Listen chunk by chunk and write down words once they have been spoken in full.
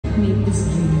make this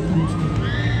dream come true.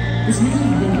 This may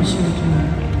have been a short dream,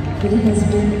 but it has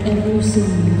been ever so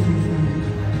meaningful for me.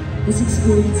 This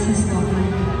experience has taught me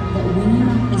that winning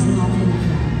is not in the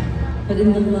crown, but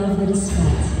in the love that is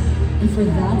felt. And for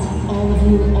that, all of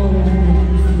you already make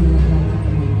me feel like a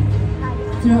queen.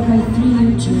 Throughout my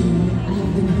 3-year journey, I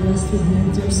have been blessed with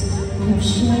mentors who have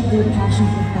shared their passion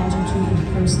for pageantry and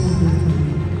personal growth with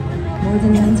me. More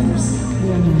than mentors, they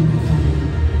are my family.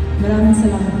 Maraming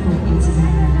salamat po, aces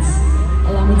and friends.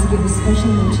 Allow me to give a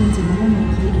special mention to Mama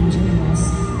Monkey and Jim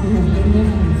Ross, who have been there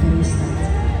from the very start.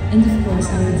 And of course,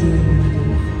 our dear Mama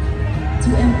Dave. To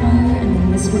Empire and the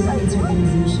Miss Philippines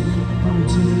organization, Mama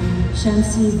G,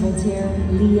 Shamsi, Voltaire,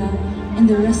 Leah, and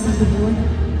the rest of the board,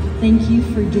 thank you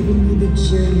for giving me the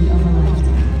journey of a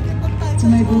lifetime. To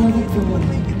my beloved board,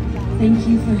 thank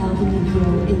you for helping me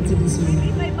grow into this world.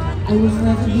 I will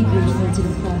forever be grateful to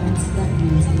the province that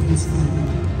raised this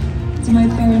family. To my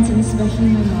parents and especially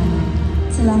my mama,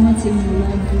 salamat sa inyong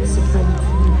love, support,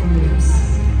 and prayers.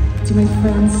 To my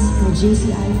friends, my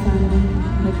JCI family,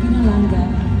 my Pinalanga,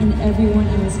 and everyone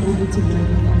I was able to work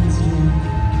with on this journey,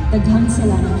 daghang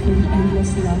salamat for the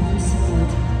endless love, support,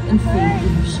 and faith you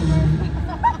have shown me.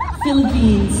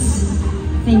 Philippines,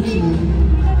 thank you.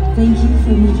 Thank you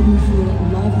for making me feel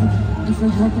loved and for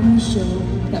helping me show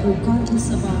that regardless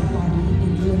of our body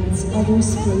and limits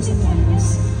others place upon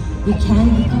us, we can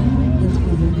become and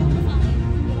overcome.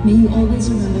 May you always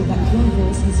remember that your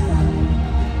voice has value,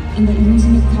 and that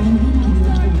using it kindly can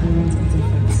make a world of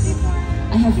difference.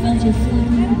 I have felt your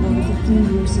Filipino love for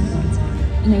 2 years support,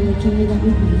 and I will carry that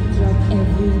with me throughout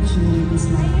every journey this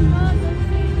life we live.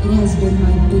 It has been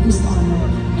my biggest honor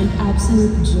and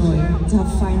absolute joy to have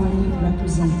finally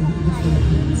represented the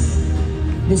Philippines.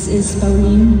 This is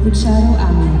Pauline Cucharo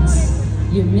AMELINCKS,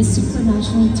 your Miss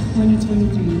Supranational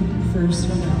 2023 first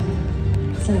runner-up.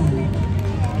 Salamat.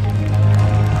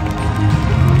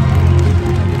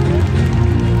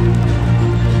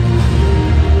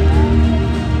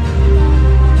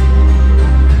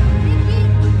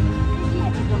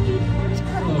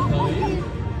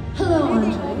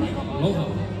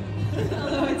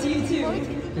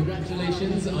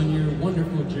 Congratulations on your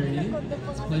wonderful journey.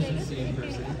 It's a pleasure to see you in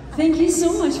person. Thank you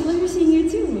so much. Pleasure seeing you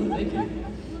too. Thank you.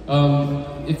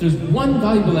 If there's one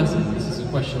valuable lesson, this is a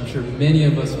question I'm sure many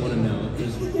of us want to know. If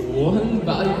there's one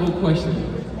valuable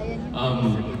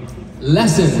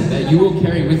lesson that you will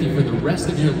carry with you for the rest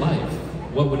of your life,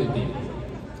 what would it be?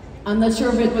 I'm not sure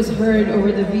if it was heard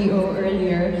over the VO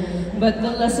earlier, but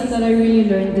the lesson that I really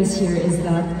learned this year is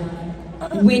that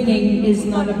winning is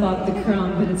not about the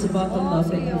crown, but it's about the love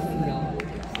that you feel.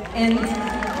 And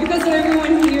because of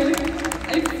everyone here,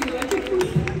 I feel like a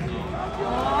queen.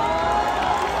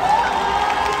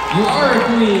 You are a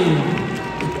queen!